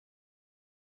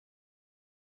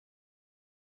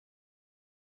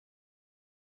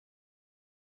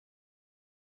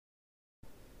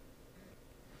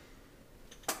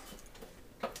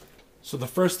So the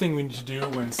first thing we need to do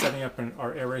when setting up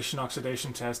our aeration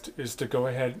oxidation test is to go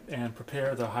ahead and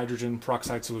prepare the hydrogen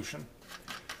peroxide solution.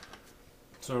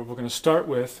 So we're going to start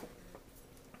with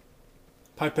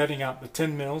pipetting out the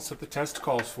 10 mils that the test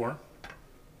calls for.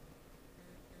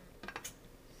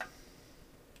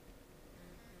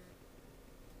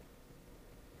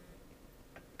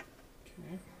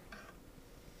 Okay.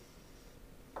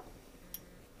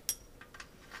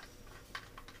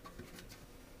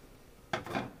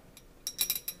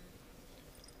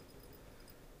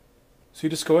 So you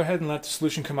just go ahead and let the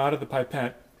solution come out of the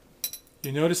pipette.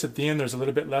 You notice at the end there's a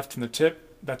little bit left in the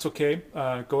tip. That's okay.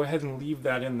 Go ahead and leave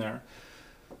that in there.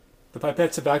 The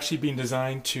pipettes have actually been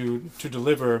designed to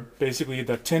deliver basically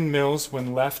the 10 mils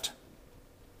when left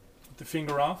with the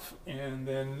finger off, and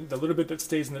then the little bit that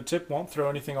stays in the tip won't throw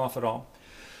anything off at all.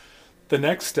 The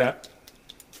next step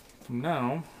from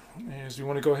now is we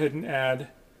want to go ahead and add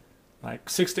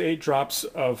like 6 to 8 drops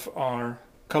of our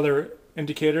color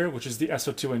indicator, which is the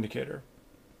SO2 indicator.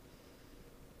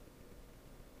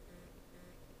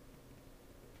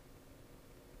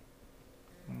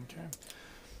 Okay.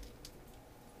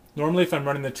 Normally if I'm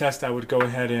running the test I would go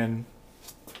ahead and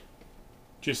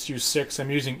just use 6.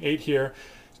 I'm using 8 here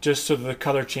just so that the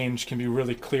color change can be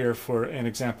really clear for an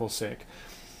example's sake.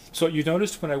 So you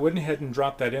noticed when I went ahead and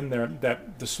dropped that in there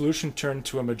that the solution turned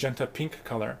to a magenta pink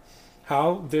color.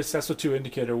 How this SO2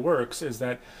 indicator works is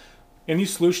that any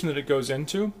solution that it goes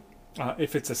into,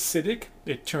 if it's acidic,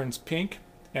 it turns pink,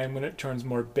 and when it turns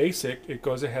more basic, it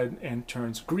goes ahead and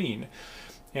turns green.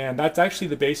 And that's actually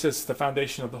the basis, the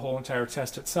foundation of the whole entire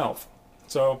test itself.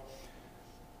 So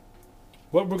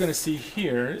what we're going to see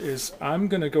here is I'm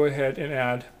going to go ahead and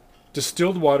add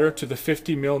distilled water to the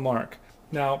 50 mil mark.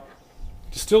 Now,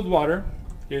 distilled water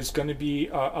is going to be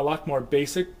a lot more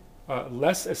basic,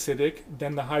 less acidic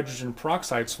than the hydrogen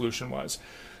peroxide solution was.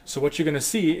 So what you're going to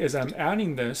see is I'm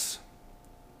adding this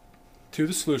to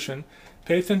the solution.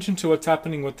 Pay attention to what's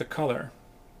happening with the color.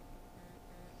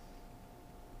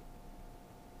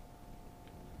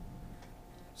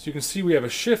 So you can see we have a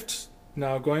shift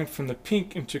now going from the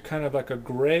pink into kind of like a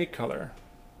gray color.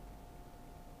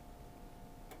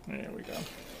 There we go.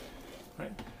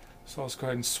 Right. So let's go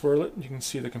ahead and swirl it. You can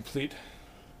see the complete.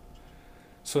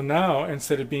 So now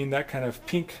instead of being that kind of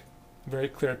pink, very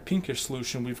clear pinkish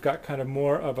solution, we've got kind of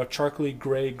more of a charcoaly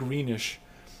gray greenish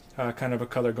kind of a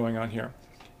color going on here.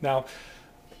 Now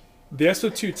the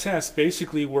SO2 test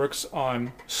basically works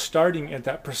on starting at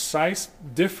that precise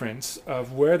difference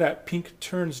of where that pink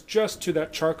turns just to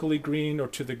that charcoaly green or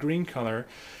to the green color,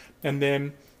 and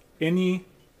then any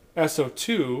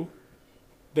SO2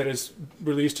 that is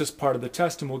released as part of the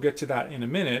test, and we'll get to that in a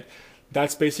minute,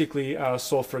 that's basically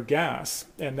sulfur gas,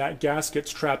 and that gas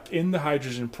gets trapped in the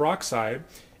hydrogen peroxide,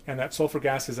 and that sulfur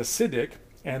gas is acidic,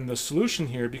 and the solution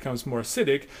here becomes more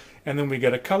acidic, and then we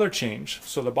get a color change.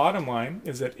 So the bottom line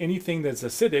is that anything that's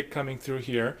acidic coming through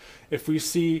here, if we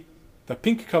see the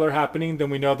pink color happening,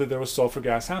 then we know that there was sulfur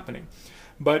gas happening.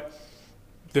 But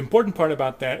the important part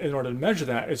about that, in order to measure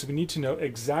that, is we need to know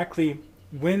exactly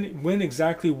when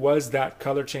exactly was that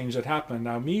color change that happened.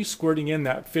 Now me squirting in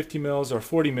that 50 mils or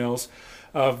 40 mils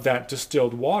of that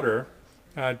distilled water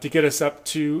to get us up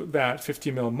to that 50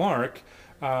 mil mark,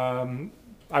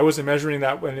 I wasn't measuring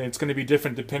that, when it's going to be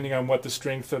different depending on what the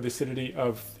strength or the acidity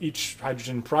of each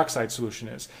hydrogen peroxide solution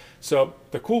is. So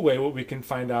the cool way, what we can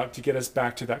find out to get us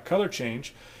back to that color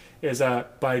change is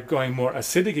by going more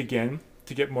acidic again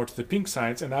to get more to the pink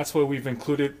sides, and that's why we've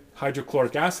included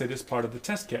hydrochloric acid as part of the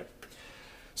test kit.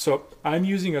 So I'm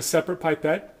using a separate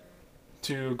pipette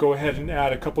to go ahead and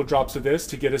add a couple drops of this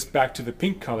to get us back to the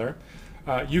pink color.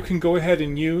 You can go ahead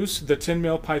and use the 10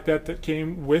 mil pipette that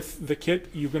came with the kit.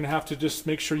 You're going to have to just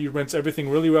make sure you rinse everything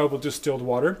really well with distilled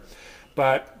water.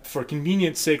 But for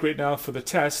convenience sake right now for the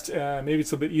test, maybe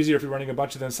it's a bit easier if you're running a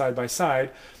bunch of them side by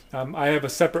side. I have a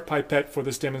separate pipette for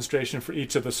this demonstration for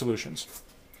each of the solutions.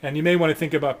 And you may want to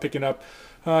think about picking up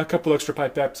a couple extra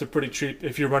pipettes. They're pretty cheap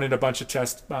if you're running a bunch of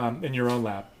tests in your own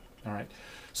lab. All right.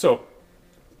 So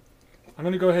I'm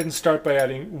going to go ahead and start by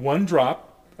adding 1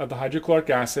 drop of the hydrochloric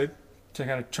acid to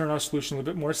kind of turn our solution a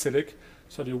little bit more acidic.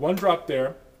 So I'll do 1 drop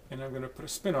there, and I'm going to put a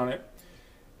spin on it.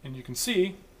 And you can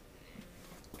see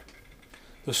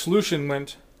the solution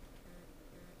went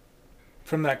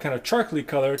from that kind of charcoaly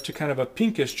color to kind of a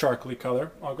pinkish charcoaly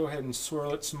color. I'll go ahead and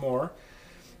swirl it some more.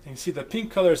 And you see the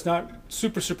pink color is not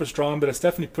super strong, but it's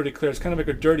definitely pretty clear. It's kind of like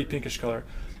a dirty pinkish color.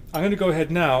 I'm going to go ahead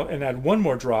now and add 1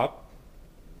 more drop.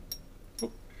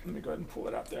 Oh, let me go ahead and pull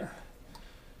it out there.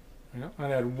 I'm going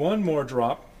to add 1 more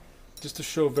drop just to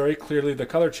show very clearly the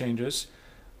color changes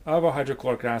of our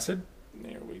hydrochloric acid.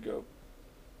 There we go.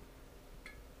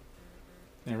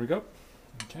 There we go.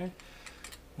 Okay,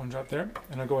 1 drop there,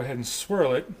 and I'll go ahead and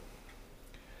swirl it.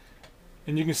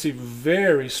 And you can see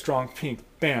very strong pink,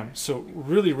 bam, so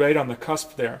really right on the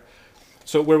cusp there.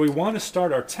 So where we want to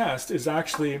start our test is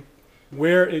actually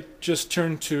where it just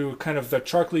turned to kind of the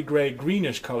charcoaly gray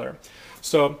greenish color.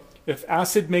 So if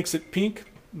acid makes it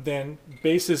pink, then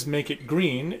bases make it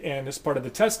green, and as part of the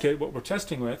test kit, what we're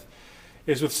testing with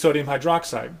is with sodium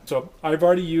hydroxide. So I've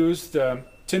already used a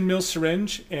 10 ml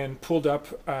syringe and pulled up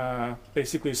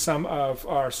basically some of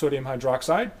our sodium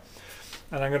hydroxide.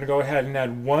 And I'm going to go ahead and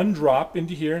add 1 drop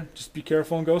into here. Just be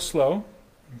careful and go slow.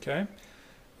 Okay.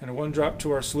 And 1 drop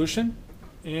to our solution.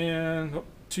 And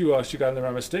 2 she got in there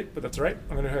by mistake, but that's all right.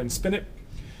 I'm going to go ahead and spin it.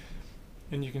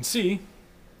 And you can see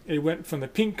it went from the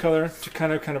pink color to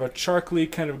kind of a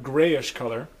charcoaly, kind of grayish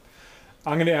color.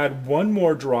 I'm going to add 1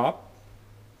 more drop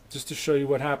just to show you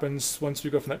what happens once we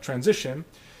go from that transition.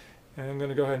 And I'm going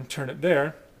to go ahead and turn it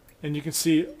there. And you can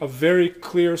see a very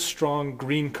clear, strong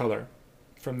green color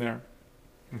from there.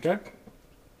 Okay?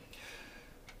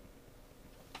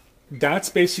 That's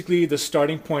basically the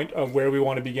starting point of where we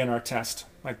want to begin our test,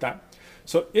 like that.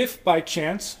 So if by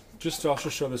chance, just to also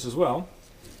show this as well,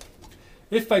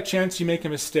 if by chance you make a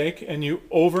mistake and you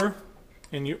over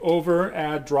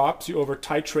add drops, you over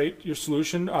titrate your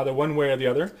solution either one way or the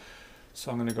other.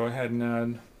 So I'm going to go ahead and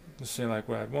add, let's say like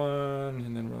we'll add 1,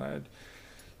 and then we'll add,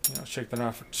 shake that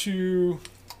off for 2.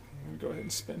 We'll go ahead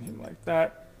and spin him like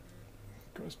that.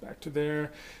 Goes back to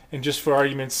there. And just for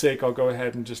argument's sake, I'll go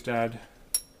ahead and just add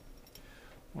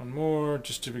 1 more,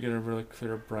 just to get a really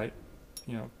clear, bright,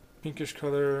 pinkish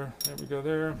color. There we go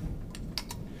there.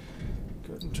 Go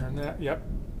ahead and turn that. Yep.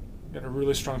 Got a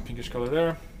really strong pinkish color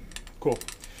there. Cool.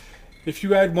 If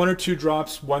you add 1 or 2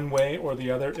 drops one way or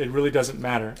the other, it really doesn't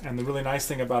matter. And the really nice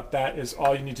thing about that is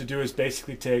all you need to do is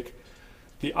basically take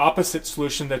the opposite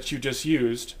solution that you just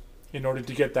used in order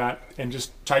to get that and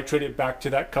just titrate it back to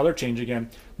that color change again.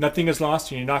 Nothing is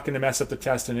lost and you're not going to mess up the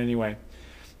test in any way.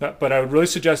 But I would really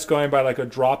suggest going by like a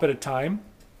drop at a time.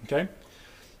 Okay?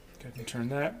 Go ahead and turn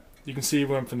that. You can see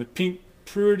we went from the pink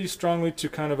pretty strongly to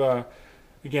kind of a,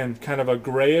 again, kind of a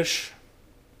grayish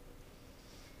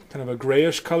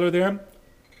color there.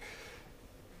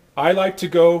 I like to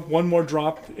go 1 more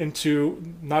drop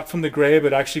into, not from the gray,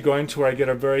 but actually going to where I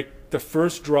get the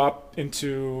first drop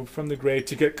into from the gray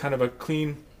to get kind of a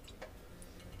clean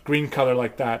green color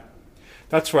like that.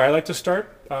 That's where I like to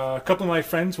start. A couple of my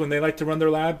friends, when they like to run their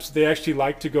labs, they actually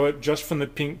like to go just from the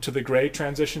pink to the gray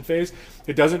transition phase.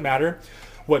 It doesn't matter.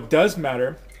 What does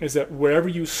matter is that wherever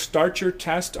you start your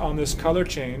test on this color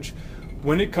change,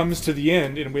 when it comes to the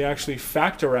end and we actually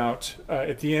factor out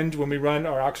at the end when we run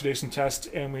our oxidation test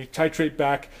and we titrate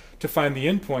back to find the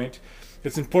end point,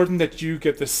 it's important that you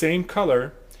get the same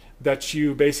color that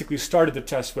you basically started the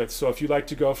test with. So if you like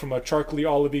to go from a charcoaly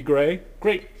olivey gray,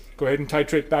 great, go ahead and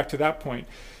titrate back to that point.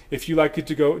 If you like it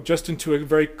to go just into a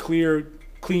very clear,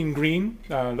 clean green,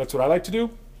 that's what I like to do,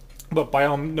 but by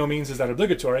no means is that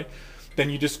obligatory. Then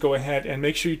you just go ahead and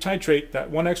make sure you titrate that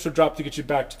 1 extra drop to get you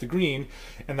back to the green,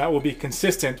 and that will be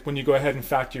consistent when you go ahead and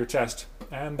factor your test.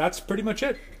 And that's pretty much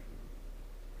it.